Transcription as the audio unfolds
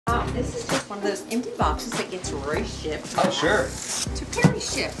one of those empty boxes that gets reshipped. Oh, sure. To Perry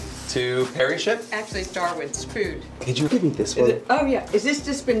Ship. To Perry Ship? Actually, Starwood's food. Could you give me this one? Oh, yeah. Is this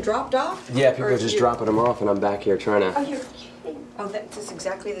just been dropped off? Yeah, people are just dropping them off, and I'm back here trying to... Oh, you're kidding. Oh, that's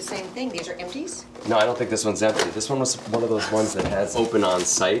exactly the same thing. These are empties? No, I don't think this one's empty. This one was one of those ones that has open on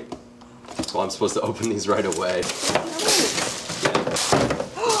site. So I'm supposed to open these right away.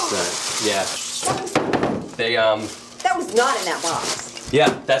 Yeah. They, That was not in that box.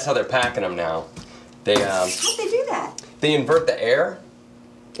 Yeah, that's how they're packing them now. They, How'd they do that? They invert the air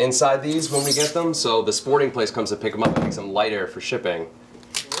inside these when we get them, so the sporting place comes to pick them up and makes them lighter for shipping.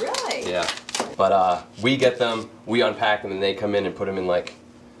 Really? Yeah. But we get them, we unpack them, and they come in and put them in like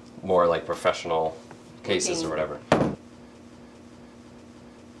more like professional cases or whatever.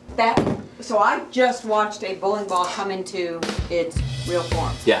 So I just watched a bowling ball come into its real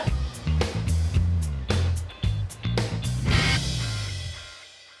form. Yeah.